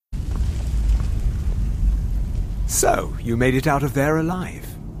So, you made it out of there alive.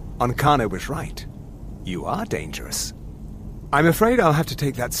 Onkano was right. You are dangerous. I'm afraid I'll have to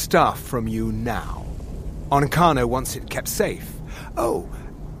take that stuff from you now. Onkano wants it kept safe. Oh,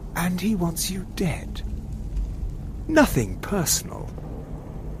 and he wants you dead. Nothing personal.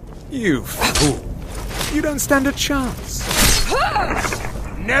 You fool. You don't stand a chance.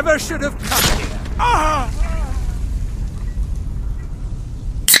 Never should have come here.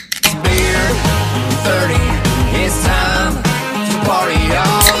 Beer 30, it's time to party,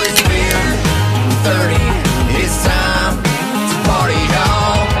 y'all. It's beer 30, it's time to party,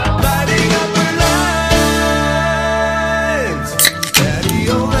 y'all. Lighting up our lights,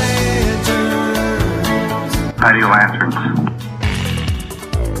 patio lanterns. Patio lanterns.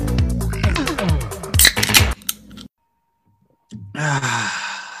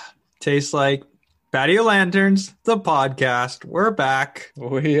 Tastes like Patio Lanterns, the podcast. We're back.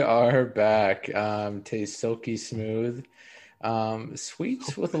 We are back. Tastes silky smooth,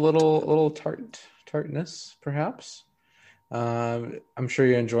 sweet with a little tartness, perhaps. I'm sure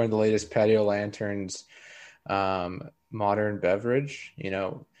you're enjoying the latest Patio Lanterns modern beverage. You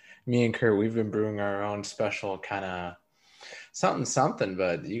know, me and Kurt, we've been brewing our own special kind of something,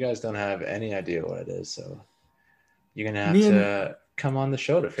 but you guys don't have any idea what it is, so you're gonna have to come on the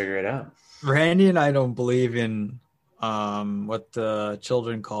show to figure it out. Randy and I don't believe in what the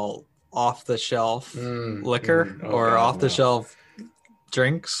children call off-the-shelf liquor or off-the-shelf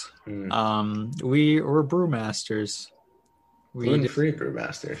drinks. We're brewmasters. Gluten-free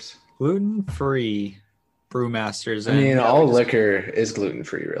brewmasters. Gluten-free brewmasters. I mean, all liquor is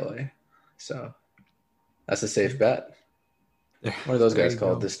gluten-free, really. So that's a safe bet. What are those guys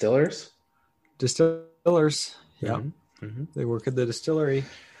called? Go. Distillers? Distillers. Yeah. Mm-hmm. They work at the distillery.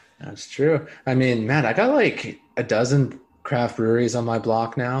 That's true. I mean, man, I got like a dozen craft breweries on my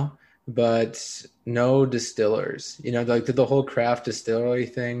block now, but no distillers. You know, like did the whole craft distillery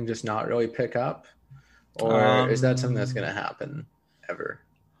thing just not really pick up? Or is that something that's going to happen ever?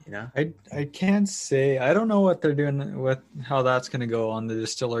 You know? I can't say. I don't know what they're doing with how that's going to go on the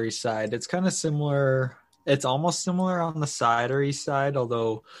distillery side. It's kind of similar. It's almost similar on the cidery side,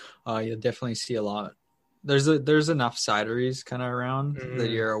 although you'll definitely see a lot. There's enough cideries kind of around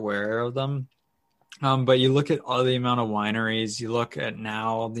that you're aware of them. But you look at all the amount of wineries, you look at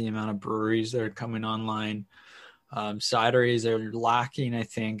now the amount of breweries that are coming online. Cideries are lacking, I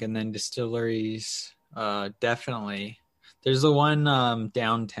think, and then distilleries definitely. There's the one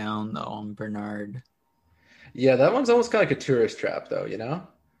downtown though on Bernard. Yeah, that one's almost kind of like a tourist trap though, you know?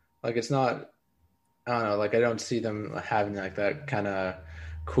 Like it's not, I don't know, like I don't see them having like that kind of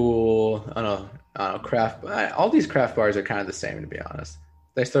cool, I don't know, craft. All these craft bars are kind of the same, to be honest.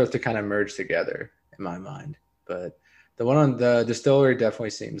 They start to kind of merge together in my mind. But the one on the distillery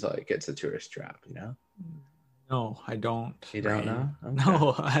definitely seems like it's a tourist trap, you know? No, I don't. You don't know? Okay.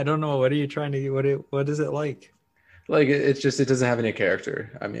 No, I don't know. What are you trying to? What is it like? Like it doesn't have any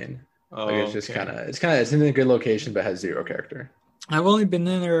character. I mean, it's just it's in a good location but has zero character. I've only been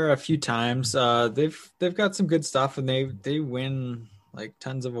in there a few times. They've got some good stuff, and they win like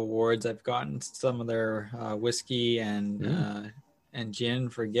tons of awards. I've gotten some of their whiskey and gin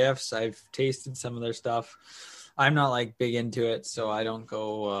for gifts. I've tasted some of their stuff. I'm not like big into it, so I don't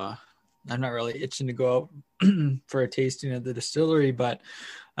go. I'm not really itching to go out for a tasting at the distillery, but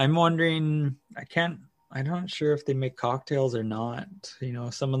I'm wondering. I'm not sure if they make cocktails or not. You know,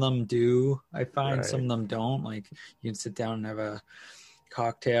 some of them do. I find some of them don't. Like you can sit down and have a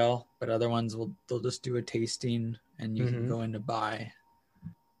cocktail, but other ones they'll just do a tasting and you can go in to buy.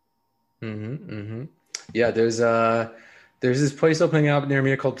 Yeah, there's this place opening up near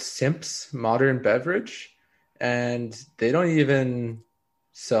me called Simp's Modern Beverage, and they don't even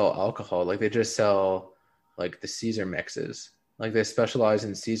sell alcohol. Like they just sell like the Caesar mixes. Like they specialize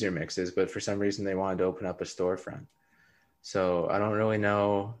in Caesar mixes, but for some reason they wanted to open up a storefront. So I don't really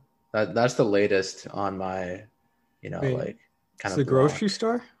know. That's the latest on my, like kind it's of the grocery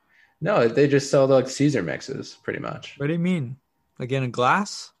store. No, they just sell like Caesar mixes, pretty much. What do you mean? Like in a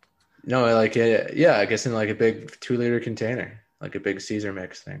glass? No, like yeah, I guess in like a big 2-liter container, like a big Caesar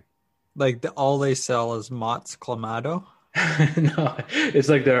mix thing. Like all they sell is Mott's Clamato? No, it's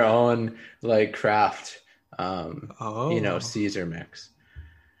like their own like craft, Caesar mix,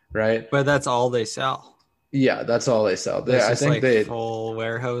 right? But that's all they sell. Yeah, that's all they sell. I think they full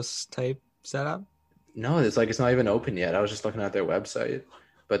warehouse type setup. No, it's not even open yet. I was just looking at their website,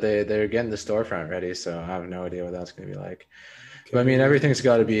 but they're getting the storefront ready, so I have no idea what that's going to be like. But I mean, everything's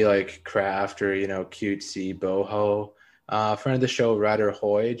got to be like craft or cutesy, boho. Friend of the show, Ryder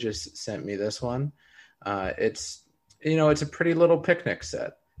Hoy, just sent me this one. It's a pretty little picnic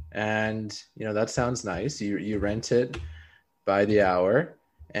set. and that sounds nice. You rent it by the hour,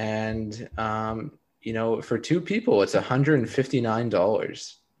 and for 2 people, it's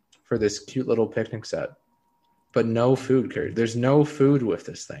 $159 for this cute little picnic set, but no food, Kurt. There's no food with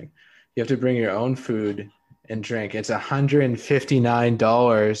this thing. You have to bring your own food and drink. It's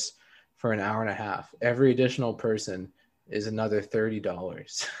 $159 for an hour and a half. Every additional person is another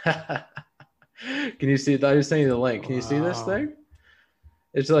 $30. Can you see? I was sending you the link. Can you see this thing?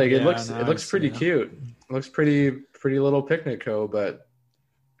 It's like it looks pretty cute. It looks pretty little picnic but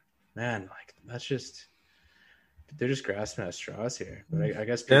man, like they're just grasping at straws here. But I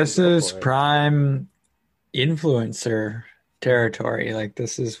guess this is prime influencer territory. Like,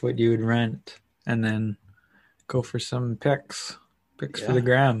 this is what you would rent and then go for some pics for the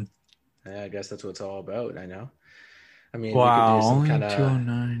gram. Yeah, I guess that's what it's all about. I know. I mean, wow, we could do some only kind of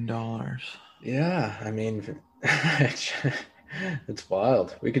 $209. Yeah, I mean, it's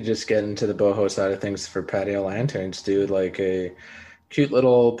wild. We could just get into the boho side of things for patio lanterns, do like a cute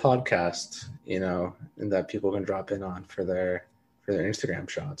little podcast, and that people can drop in on for their Instagram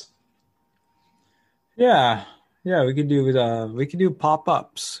shots. Yeah, we could do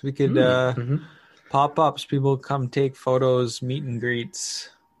pop-ups. We could pop-ups. People come take photos, meet and greets.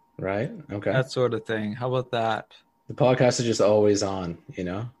 Right. Okay. That sort of thing. How about that? The podcast is just always on.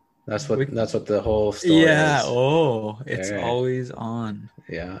 That's what the whole story is. Yeah. Oh, it's always on.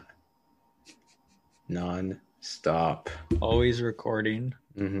 Yeah. Non-stop. Always recording.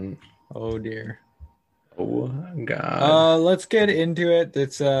 Mm-hmm. Oh dear. Oh God. Let's get into it.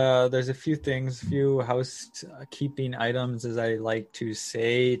 There's a few housekeeping items, as I like to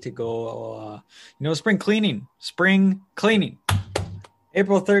say, to go. Spring cleaning.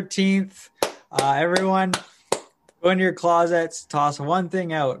 April 13th. Everyone, go into your closets, toss one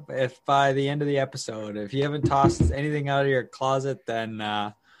thing out. If by the end of the episode, if you haven't tossed anything out of your closet, then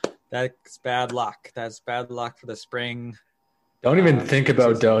that's bad luck. That's bad luck for the spring. Don't even think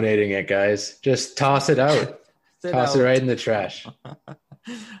about donating it, guys. Just toss it out. Toss it right in the trash.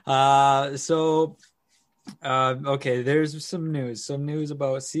 Okay, there's some news. Some news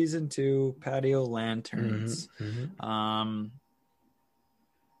about season 2 patio lanterns. Mm-hmm.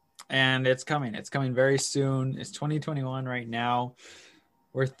 And it's coming. It's coming very soon. It's 2021 right now.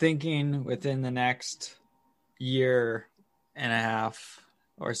 We're thinking within the next year and a half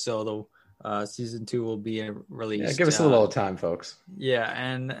or so, season 2 will be released. Yeah, give us a little time, folks. Yeah,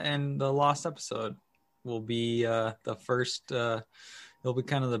 and the lost episode will be the first. It'll be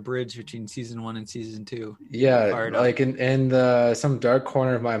kind of the bridge between season 1 and season 2. Yeah, like in some dark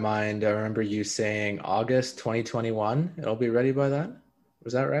corner of my mind, I remember you saying August 2021. It'll be ready by then.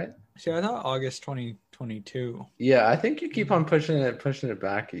 Was that right? See, I thought August 2022. Yeah, I think you keep on pushing it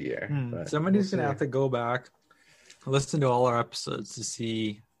back a year. Somebody's gonna have to go back, listen to all our episodes to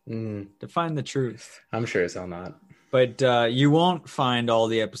see, to find the truth. I'm sure it's not. But you won't find all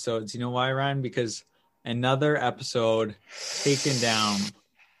the episodes. You know why, Ryan? Because another episode taken down.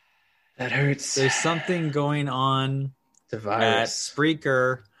 That hurts. There's something going on at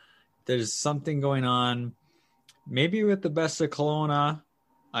Spreaker. There's something going on, maybe with the Best of Kelowna.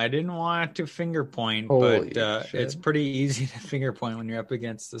 I didn't want to finger point, but it's pretty easy to finger point when you're up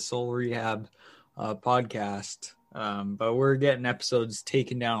against the Soul Rehab podcast. But we're getting episodes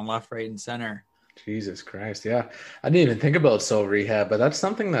taken down left, right, and center. Jesus Christ. Yeah. I didn't even think about Soul Rehab, but that's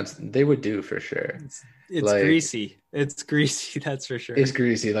something they would do for sure. It's like, greasy. It's greasy. That's for sure. It's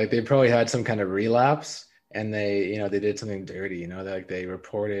greasy. Like, they probably had some kind of relapse and they did something dirty, they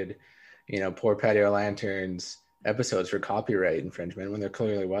reported, poor patio lanterns episodes for copyright infringement when there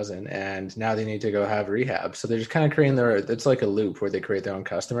clearly wasn't, and now they need to go have rehab. So they're just kind of creating it's like a loop where they create their own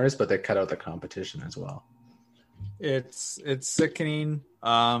customers, but they cut out the competition as well. It's sickening.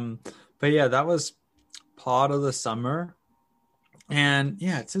 But yeah, that was Pod of the Summer, and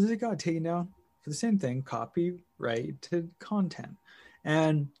yeah, it says it got taken down for the same thing, copyrighted content,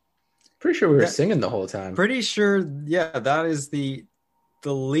 and pretty sure we were singing the whole time. Pretty sure, yeah, that is the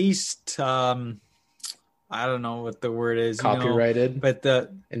least. I don't know what the word is. Copyrighted, but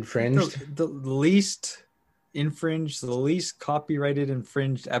the infringed, the least infringed, the least copyrighted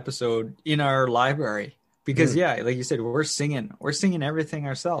infringed episode in our library. Because yeah, like you said, we're singing everything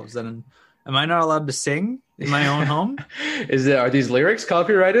ourselves. And am I not allowed to sing in my own home? Are these lyrics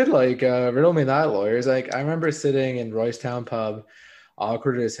copyrighted? Like, riddle me that, lawyers. Like, I remember sitting in Roystown pub,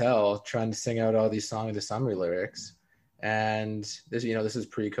 awkward as hell, trying to sing out all these Song of the Summer lyrics. And this is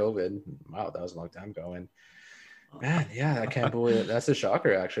pre-COVID. Wow, that was a long time ago. And man, yeah, I can't believe it. That's a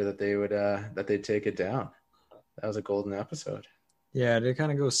shocker, actually, that they would that they'd take it down. That was a golden episode. Yeah, they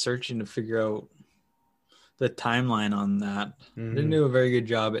kind of go searching to figure out. the timeline on that. I didn't do a very good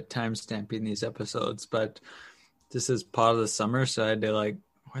job at time stamping these episodes, but this is part of the summer, so I had to like,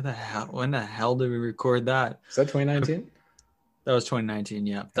 when the hell did we record that? Is that 2019? That was 2019.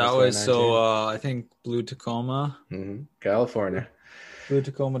 Yeah, That that was was so. I think Blue Tacoma, California. Blue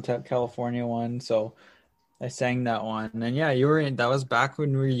Tacoma, California one. So I sang that one, and yeah, you were in. That was back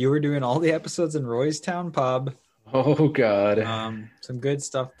when you were doing all the episodes in Roy's Town Pub. Oh God. Some good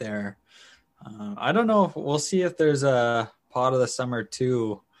stuff there. I don't know if we'll see if there's a Pod of the Summer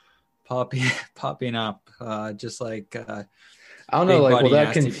 2 popping up. Just like I don't know, like will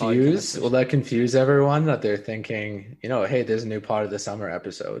that confuse everyone that they're thinking, hey, there's a new Pod of the Summer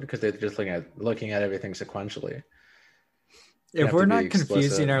episode, because they're just looking at everything sequentially. If we're not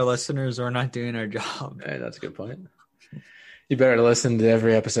confusing our listeners, we're not doing our job. Hey, that's a good point. You better listen to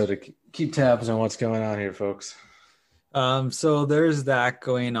every episode to keep tabs on what's going on here, folks. So there's that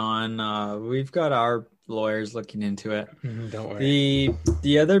going on. We've got our lawyers looking into it. Don't worry.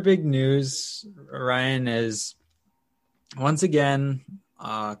 The other big news, Ryan, is once again,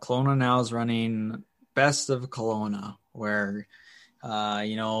 Kelowna now is running Best of Kelowna, where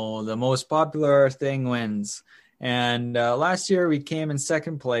the most popular thing wins. And last year we came in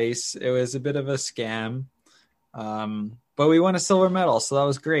second place. It was a bit of a scam, but we won a silver medal, so that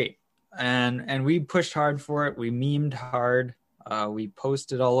was great. And we pushed hard for it. We memed hard. We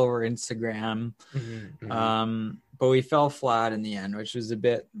posted all over Instagram. But we fell flat in the end, which was a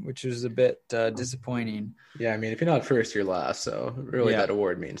bit disappointing. Yeah, I mean, if you're not first, you're last. So really, that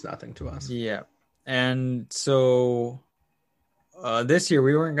award means nothing to us. Yeah, and so this year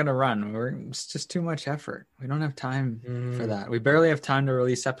we weren't going to run. It's just too much effort. We don't have time for that. We barely have time to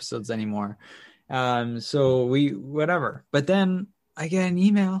release episodes anymore. So whatever. But then I get an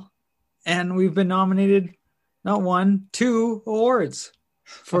email. And we've been nominated, not 1, 2 awards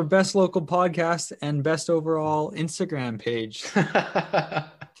for Best Local Podcast and Best Overall Instagram Page.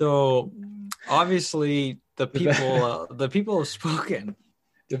 So obviously the people have spoken.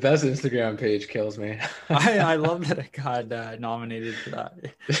 The Best Instagram Page kills me. I love that I got nominated for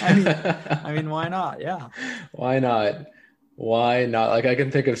that. I mean, why not? Yeah. Why not? Why not? Like, I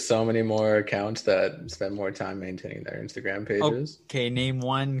can think of so many more accounts that spend more time maintaining their Instagram pages. Okay, name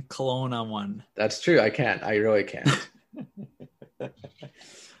one Kelowna one. That's true. I can't. I really can't.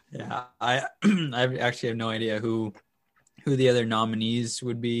 Yeah, I actually have no idea who the other nominees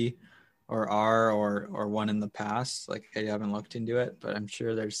would be, or are, or one in the past. Like, I haven't looked into it, but I'm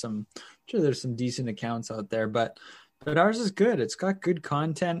sure there's some decent accounts out there. But ours is good. It's got good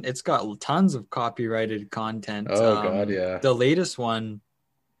content. It's got tons of copyrighted content. Oh God, yeah. The latest one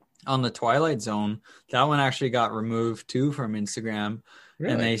on the Twilight Zone, that one actually got removed too from Instagram.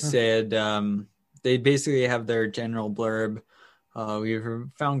 Really? And they said they basically have their general blurb. We've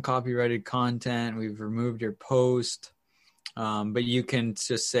found copyrighted content. We've removed your post. But you can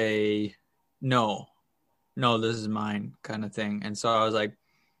just say, no, this is mine, kind of thing. And so I was like,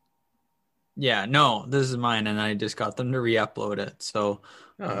 yeah, no, this is mine, and I just got them to re-upload it. So,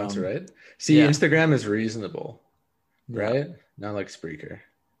 that's right. See, Instagram is reasonable, right? Not like Spreaker.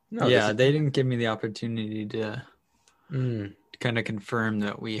 No, they didn't give me the opportunity to kind of confirm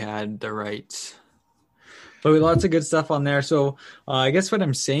that we had the rights. But we lots of good stuff on there. So I guess what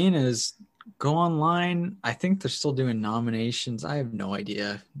I'm saying is go online. I think they're still doing nominations. I have no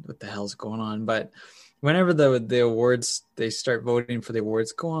idea what the hell's going on, but whenever the awards, they start voting for the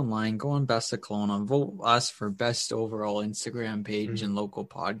awards, go online, go on Best of Kelowna, vote us for Best Overall Instagram Page and Local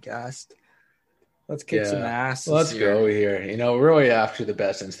Podcast. Let's kick some ass. Let's go here. We're really after the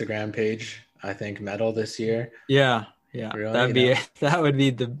Best Instagram Page, I think, medal this year. Yeah. Really, that would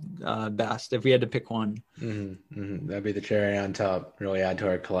be the best if we had to pick one. That'd be the cherry on top. Really add to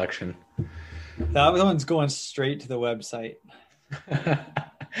our collection. That one's going straight to the website.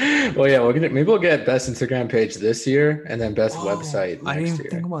 Well, yeah, maybe we'll get Best Instagram Page this year, and then Best Website next year. I didn't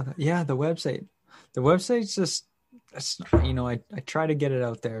even think about that. Yeah, the website. The website's just, I try to get it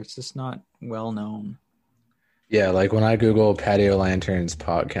out there. It's just not well known. Yeah, like when I Google Patio Lanterns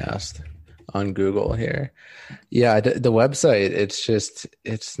podcast on Google here, the website,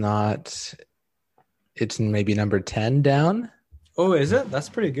 it's maybe number 10 down. Oh, is it? That's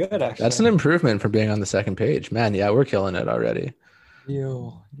pretty good, actually. That's an improvement from being on the second page. Man, yeah, we're killing it already.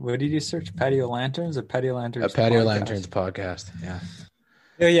 What did you search? Patio Lanterns or Patio Lanterns? Patio Lanterns podcast. Yeah.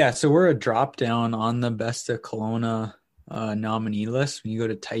 Yeah. So we're a drop down on the Best of Kelowna nominee list. When you go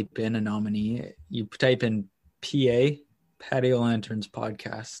to type in a nominee, you type in PA, Patio Lanterns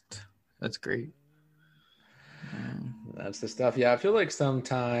podcast. That's great. That's the stuff. Yeah, I feel like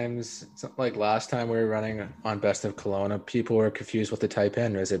sometimes, like last time we were running on Best of Kelowna, people were confused what to type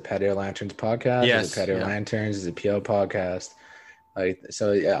in. Is it Patio Lanterns podcast? Yes, Is it Patio yeah. Lanterns? Is it PO podcast? Like,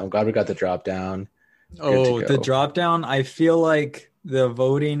 so yeah, I'm glad we got the drop down. Oh, to the go. drop down. I feel like the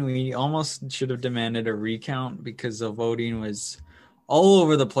voting, we almost should have demanded a recount because the voting was all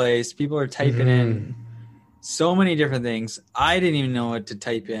over the place. People are typing in so many different things. I didn't even know what to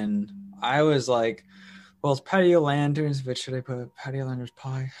type in. I was like, well, it's Patio Lanterns, but should I put Patio Lanterns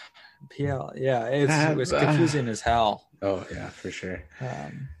Pie? PL? Yeah, it was confusing as hell. Oh yeah, for sure.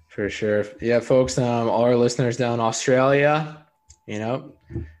 Um, For sure. Yeah, folks, all our listeners down in Australia,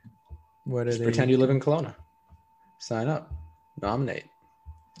 what are just they? pretend you live in Kelowna. Sign up. Nominate.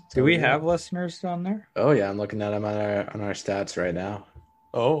 Do we have listeners down there? Oh yeah, I'm looking at them on our stats right now.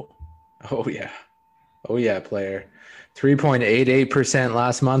 Oh, Oh yeah. Oh yeah, player. 3.88%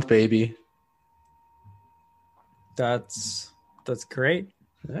 last month, baby. that's great.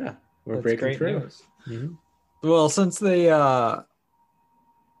 Yeah. We're That's breaking great through. news. Mhm. Well, since the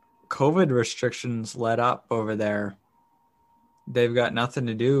COVID restrictions let up over there, they've got nothing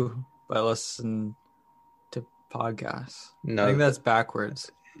to do but listen to podcasts. No. I think that's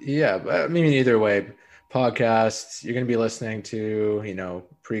backwards. Yeah, but I mean, either way, podcasts you're going to be listening to,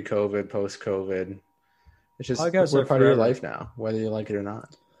 pre-COVID, post-COVID. It's just Podcasts we're are part of your forever. life now, whether you like it or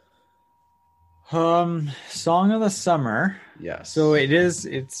not. Song of the summer. Yes. So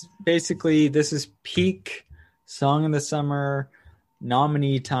it's basically, this is peak Song of the Summer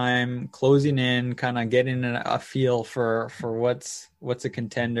nominee time, closing in, kind of getting a feel for what's a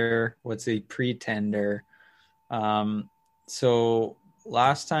contender, what's a pretender. So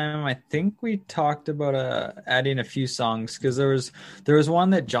last time I think we talked about adding a few songs, because there was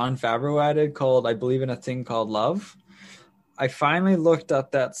one that John Favreau added called I Believe in a Thing Called Love. I finally looked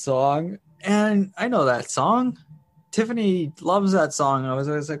up that song, and I know that song. Tiffany loves that song. I was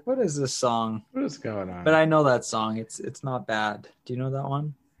always like, what is this song? What is going on? But I know that song. It's not bad. Do you know that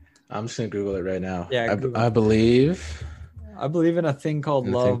one? I'm just going to Google it right now. Yeah, Google I it. believe I Believe in a Thing Called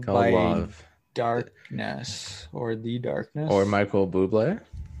in a Love thing called by Love. Darkness or The Darkness. Or Michael Bublé.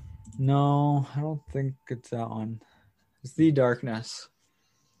 No, I don't think it's that one. It's The Darkness.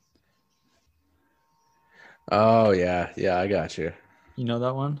 Oh, yeah. Yeah, I got you. You know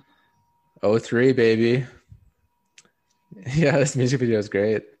that one? 03, baby. Yeah, this music video is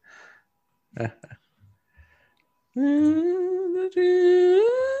great.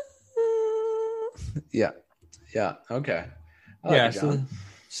 Yeah. Yeah. Okay. I like Yeah, it, John.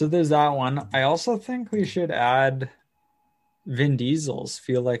 so there's that one. I also think we should add Vin Diesel's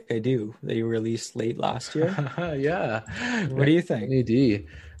Feel Like I Do that you released late last year. Yeah. What do you think? NED.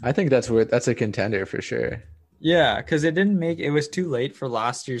 I think that's a contender for sure. Yeah, because it was too late for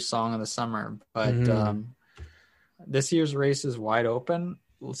last year's Song of the Summer, but this year's race is wide open,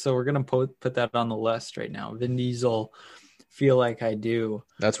 so we're gonna put that on the list right now. Vin Diesel, Feel Like I Do.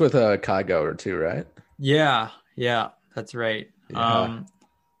 That's with Kai Gower too, right? Yeah, that's right. Yeah.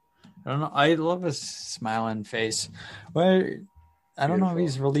 I don't know. I love his smiling face. But I don't know if Beautiful.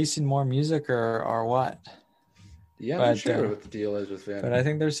 he's releasing more music or what. Yeah, I'm not But, sure what the deal is with Vin. But I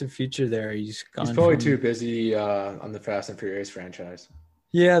think there's a future there. He's probably too busy on the Fast and Furious franchise.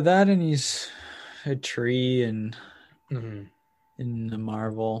 Yeah, that, and he's a tree and Mm-hmm. in the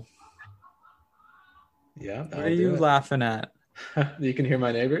Marvel. Yeah. What are you laughing at? You can hear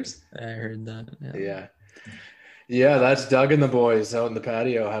my neighbors? I heard that. Yeah. Yeah, that's Doug and the boys out in the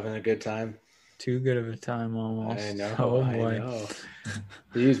patio having a good time. Too good of a time almost. I know. Oh I boy. know.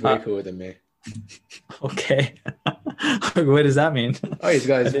 He's way cooler than me. Okay. What does that mean? Oh, he's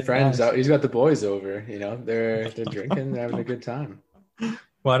got I his didn't friends ask. out. He's got the boys over. They're drinking, they're having a good time.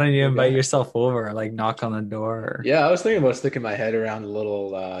 Why don't you invite Okay. yourself over? Like knock on the door. Yeah, I was thinking about sticking my head around the little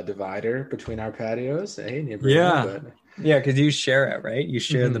divider between our patios. Hey, neighbor. Yeah. But Yeah, because you share it, right? You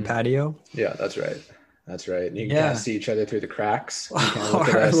share the Mhm. patio. yeah, that's right. That's right. And you can Yeah. kind of see each other through the cracks. You can look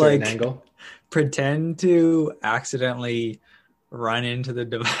Or, at a certain like- angle. Pretend to accidentally run into the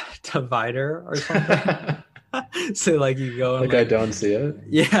divider or something. So like you go and Like I don't see it.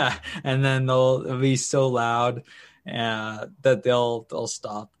 yeah, and then it'll be so loud that they'll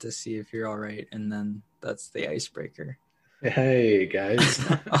stop to see if you're all right, and then that's the icebreaker. Hey, guys.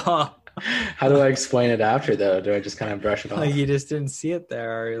 Oh, How do I explain it after, though? Do I just kind of brush it off? like you just didn't see it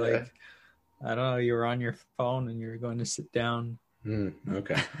there, or like I don't know, you were on your phone and you were going to sit down.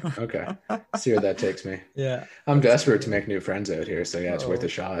 Okay. See where that takes me. Yeah. I'm desperate to make new friends out here, so yeah, it's worth Oh. a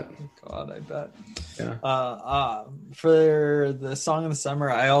shot. God, I bet. Yeah. For the Song of the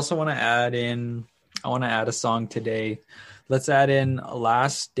Summer, I also want to add a song today. Let's add in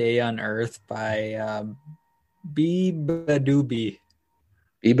Last Day on Earth by Beabadoobie.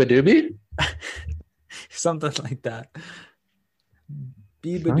 Biba Doobie? Something like that.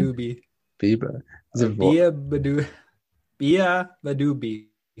 Beabadoobie. Biba. Is Or it Beabadoobie. Bia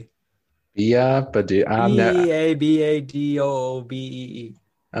Badu? I'm not. Beabadoobee.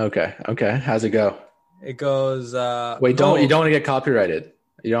 Okay. Okay. How's it go? It goes Wait, you don't want to get copyrighted.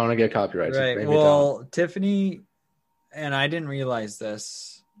 You don't want to get copyrighted. So right. maybe don't. Well, Tiffany, and I didn't realize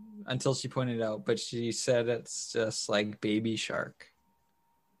this until she pointed it out, but she said it's just like Baby Shark.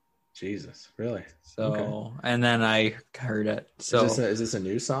 Jesus, really? So, Okay. and then I heard it. So, Is this a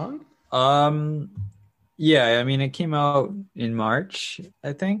new song? yeah, I mean, it came out in March,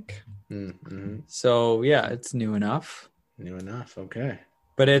 I think. Mm-hmm. So, yeah, it's new enough. New enough. Okay.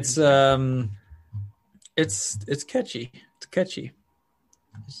 But it's catchy. It's catchy.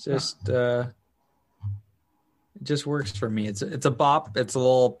 It's just it just works for me. It's a bop. It's a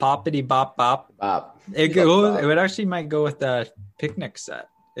little poppity bop bop. Bop. It Love goes. bop. It would actually might go with the picnic set.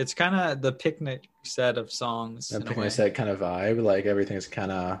 It's kind of the picnic set of songs. That in a picnic way. set kind of vibe. Like everything's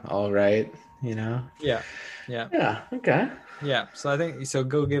kind of all right. You know? Yeah, yeah, Yeah. Okay. yeah. So I think so.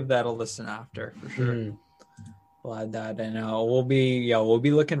 Go give that a listen after for sure. Mm. We'll add that, and we'll be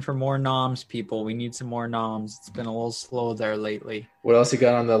looking for more noms, people. We need some more noms. It's been a little slow there lately. What else you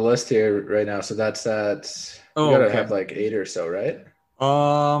got on the list here right now? So that's that. You Oh, gotta okay. have like 8 or so, right?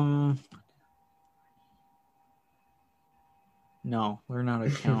 No, we're not a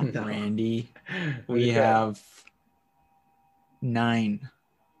count, No. Randy. What do We you got? have 9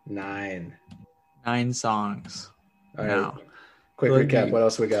 songs All right. now. Quick Look, recap. What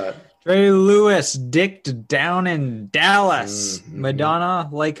else we got? Trey Lewis, Dicked Down in Dallas. Mhm. Madonna,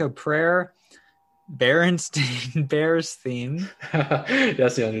 Like a Prayer. Berenstain Bears theme.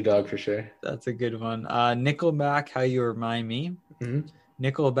 That's the underdog for sure. That's a good one. Nickelback, How You Remind Me. Mhm.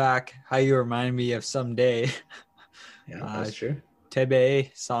 Nickelback, How You Remind Me of Someday. Yeah, that's true. Tebe,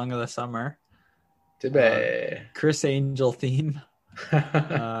 Song of the Summer. Tibet. Chris Angel theme.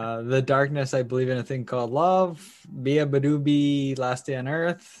 The Darkness, I Believe in a Thing Called Love. Bia Badoobie, Last Day on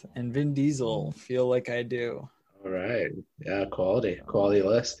Earth. And Vin Diesel, Feel Like I Do. All right. Yeah, quality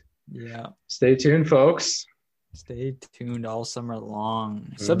list. Yeah. Stay tuned, folks. Stay tuned all summer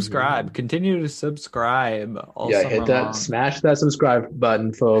long. Subscribe. Continue to subscribe all Yeah, summer hit that, long. smash that subscribe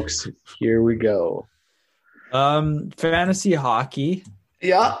button, folks. Here we go. Fantasy hockey.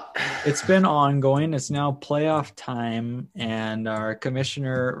 Yeah. It's been ongoing. It's now playoff time, and our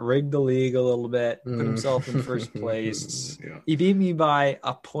commissioner rigged the league a little bit, put himself in first place. Yeah. He beat me by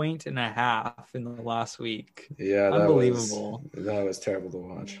 1.5 points in the last week. Yeah, Unbelievable. That was terrible to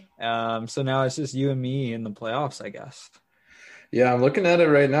watch. So now it's just you and me in the playoffs, I guess. Yeah, I'm looking at it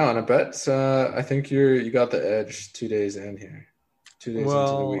right now, and I bet I think you got the edge 2 days in here. 2 days into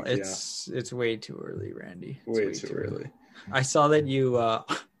the week. It's way too early, Randy. It's way too early. I saw that you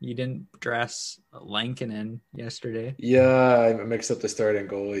didn't dress Lankinen yesterday. Yeah, I mixed up the starting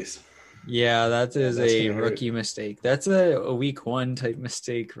goalies. Yeah, that is that's a gonna hurt. rookie mistake. That's a week 1 type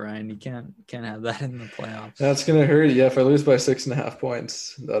mistake, Ryan. You can't have that in the playoffs. That's gonna hurt. Yeah, if I lose by 6.5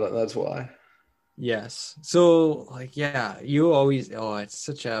 points, that's why. Yes. So you always it's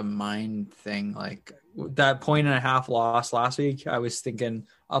such a mind thing. Like that 1.5 loss last week, I was thinking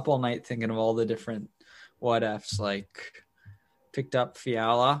up all night thinking of all the different what ifs, like picked up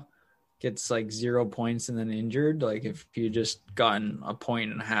Fiala, gets like 0 points and then injured. Like if you just gotten 1.5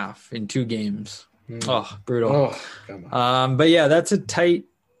 points in 2 games. Oh, brutal. Oh, come on. But yeah, that's a tight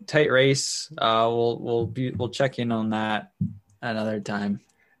race. We'll check in on that another time.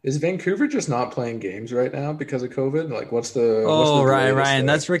 Is Vancouver just not playing games right now because of COVID? Like, what's the Ryan, latest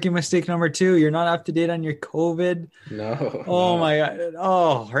that's rookie mistake number 2. You're not up to date on your COVID. No. Oh my God.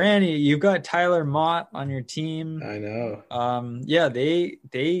 Oh, Randy, you've got Tyler Mott on your team. I know. Yeah,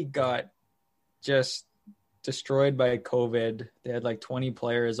 they got just destroyed by COVID. They had like 20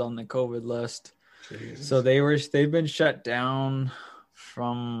 players on the COVID list. Jesus. So they've been shut down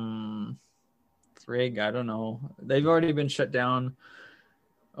from frig. I don't know. They've already been shut down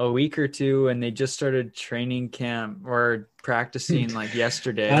a week or 2, and they just started training camp or practicing like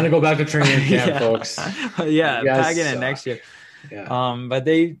yesterday. Time to go back to training camp, folks. Yeah, You guys packing it suck. next year. Yeah. But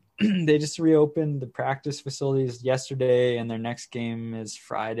they just reopened the practice facilities yesterday, and their next game is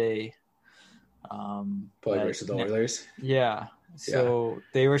Friday. Probably versus the Oilers. Yeah. So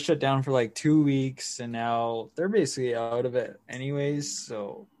they were shut down for like 2 weeks, and now they're basically out of it anyways.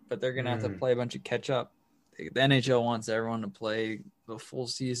 So, but they're gonna have to play a bunch of catch up. The NHL wants everyone to play the full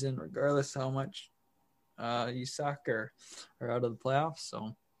season, regardless how much you suck or are out of the playoffs.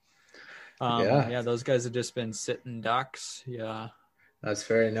 So, yeah, those guys have just been sitting ducks. Yeah. That's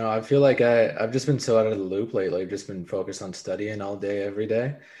fair. No, I feel like I've just been so out of the loop lately. I've just been focused on studying all day, every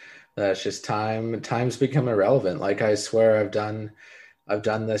day. That's just time's become irrelevant. Like I swear I've done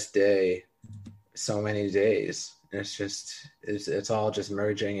this day so many days. It's just it's all just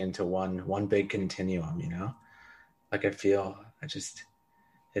merging into one big continuum, you know? Like it feels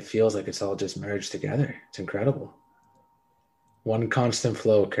like it's all just merged together. It's incredible. One constant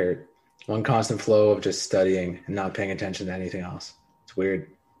flow, Kurt. One constant flow of just studying and not paying attention to anything else. It's weird.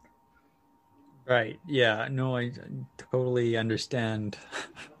 Right. Yeah. No, I totally understand.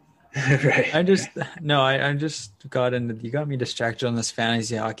 Right. I just got into, you got me distracted on this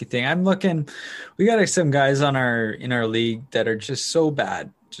fantasy hockey thing. We got some guys in our league that are just so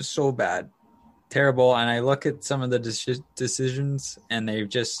bad, terrible. And I look at some of the decisions and they've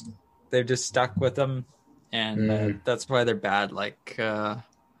just stuck with them. And that's why they're bad. Like,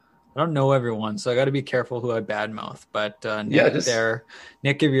 I don't know everyone, so I got to be careful who I badmouth. But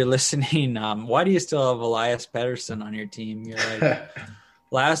Nick, if you're listening, why do you still have Elias Pettersson on your team? You're like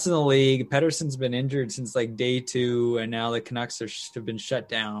last in the league. Pettersson's been injured since like day 2, and now the Canucks have been shut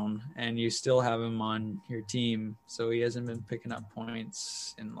down, and you still have him on your team. So he hasn't been picking up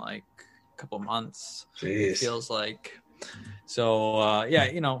points in like a couple months. Jeez. It feels like. So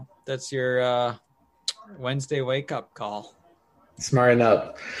that's your Wednesday wake up call. Smarten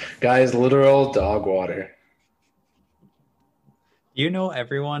up. Guys, literal dog water. You know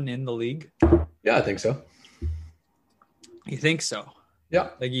everyone in the league? Yeah, I think so. You think so? Yeah.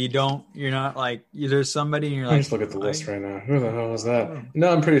 Like you're not like, there's somebody and you're I like. just look at the list right now. Who the hell is that?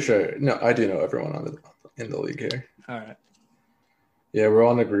 No, I'm pretty sure. No, I do know everyone in the league here. All right. Yeah, we're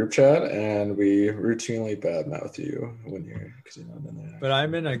on a group chat and we routinely badmouth you because you're not in there. But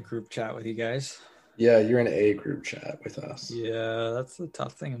I'm in a group chat with you guys. Yeah, you're in a group chat with us. Yeah, that's the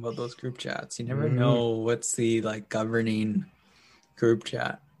tough thing about those group chats. You never know what's the like governing group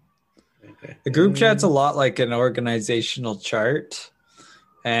chat. Okay. The group chat's a lot like an organizational chart,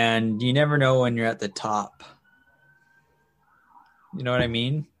 and you never know when you're at the top. You know what I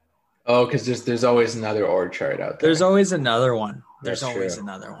mean? Oh, because there's always another org chart out there. There's always another one. That's There's always true.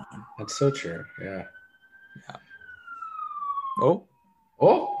 another one. That's so true. Yeah. Oh.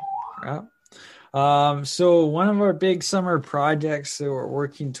 Yeah. So one of our big summer projects that we're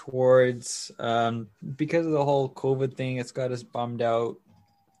working towards, because of the whole COVID thing, it's got us bummed out.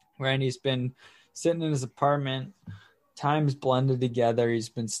 Randy's been sitting in his apartment, time's blended together. He's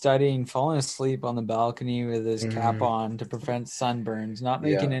been studying, falling asleep on the balcony with his cap on to prevent sunburns, not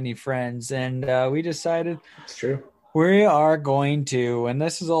making any friends. And we decided It's true. we are going to, when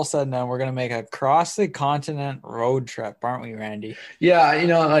this is all said and done, we're going to make a cross the continent road trip, aren't we, Randy? Yeah,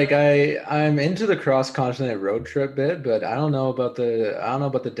 like I'm into the cross-continent road trip bit, but I don't know about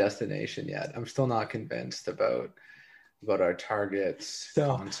the destination yet. I'm still not convinced about our target's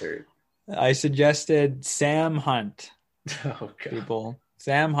concert. I suggested Sam Hunt. Oh God. People.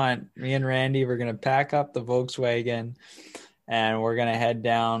 Sam Hunt, me and Randy, we're going to pack up the Volkswagen and we're going to head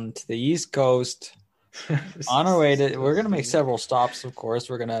down to the East Coast. On our way we're going to make several stops, of course.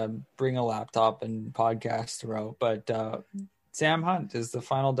 We're going to bring a laptop and podcast throughout, but Sam Hunt is the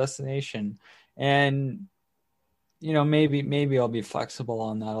final destination. And, maybe I'll be flexible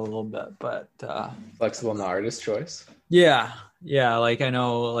on that a little bit, but Flexible in the artist choice. Yeah. Like I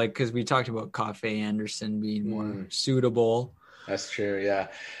know, like, because we talked about Cafe Anderson being more suitable. That's true. Yeah,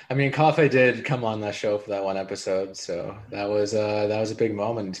 I mean, Coffey did come on that show for that one episode, so that was a big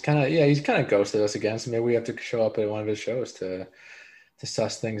moment. He's kind of ghosted us again, so maybe we have to show up at one of his shows to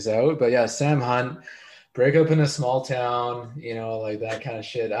suss things out. But yeah, Sam Hunt, break up in a small town, like that kind of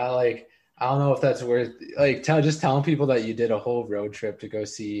shit. I don't know if that's worth just telling people that you did a whole road trip to go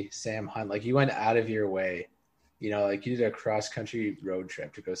see Sam Hunt. Like you went out of your way, like you did a cross country road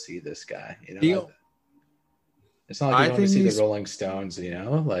trip to go see this guy. It's not like you want to see the Rolling Stones,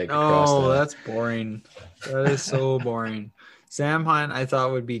 That's boring. That is so boring. Sam Hunt, I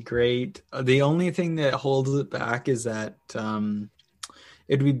thought would be great. The only thing that holds it back is that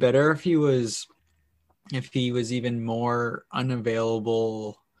it'd be better if he was even more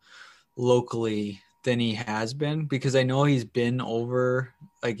unavailable locally than he has been, because I know he's been over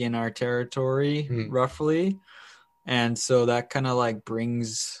like in our territory roughly, and so that kind of like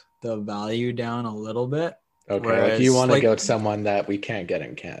brings the value down a little bit. Okay, whereas, you want to go to someone that we can't get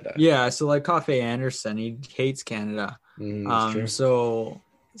in Canada. Yeah, so like Cafe Anderson, he hates Canada. So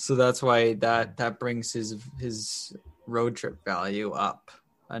that's why that brings his road trip value up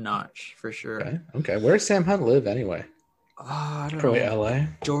a notch for sure. Okay. Where does Sam Hunt live anyway? I don't Probably know. LA,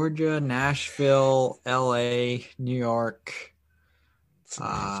 Georgia, Nashville, LA, New York.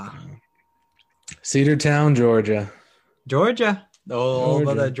 Cedartown, Georgia. Georgia. all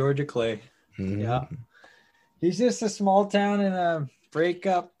about that Georgia Clay. Mhm. Yeah. He's just a small town in a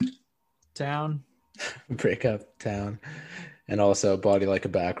breakup town. Breakup town, and also Body Like a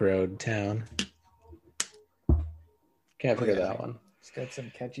Back Road town. Can't forget that one. He's got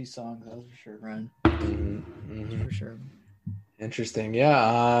some catchy songs, that's for sure, Ryan. Mhm. For sure. Interesting.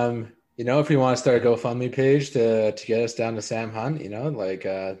 Yeah. If you want to start a GoFundMe page to get us down to Sam Hunt,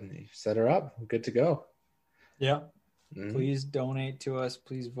 set her up. Good to go. Yeah. Mhm. Please donate to us.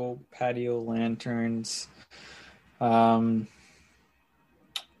 Please vote Patio Lanterns. I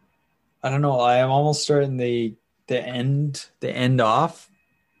don't know. I am almost starting the end off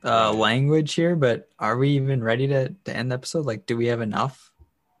language here, but are we even ready to end the episode? Like, do we have enough?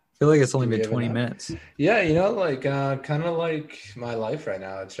 I feel like it's only Do we been have 20 enough? minutes. Yeah, kind of like my life right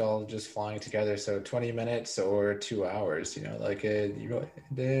now. It's all just flying together. So 20 minutes or 2 hours, it's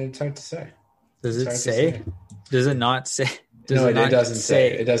hard to say. Does It's it hard to say? Does it not say? No, it not doesn't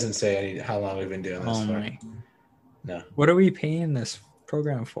say. It doesn't say how long we've been doing this Oh for. my! No. What are we paying this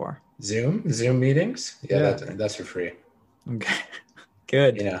program for? Zoom meetings. Yeah. That's for free. Okay,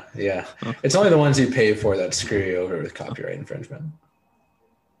 good. Yeah. It's only the ones you pay for that screw you over with copyright infringement.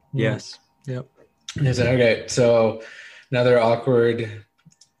 Yes. Yep. Okay, so another awkward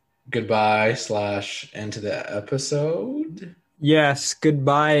goodbye / end to the episode. Yes.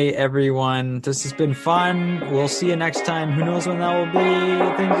 Goodbye, everyone. This has been fun. We'll see you next time. Who knows when that will be?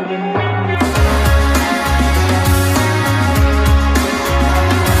 Things have been.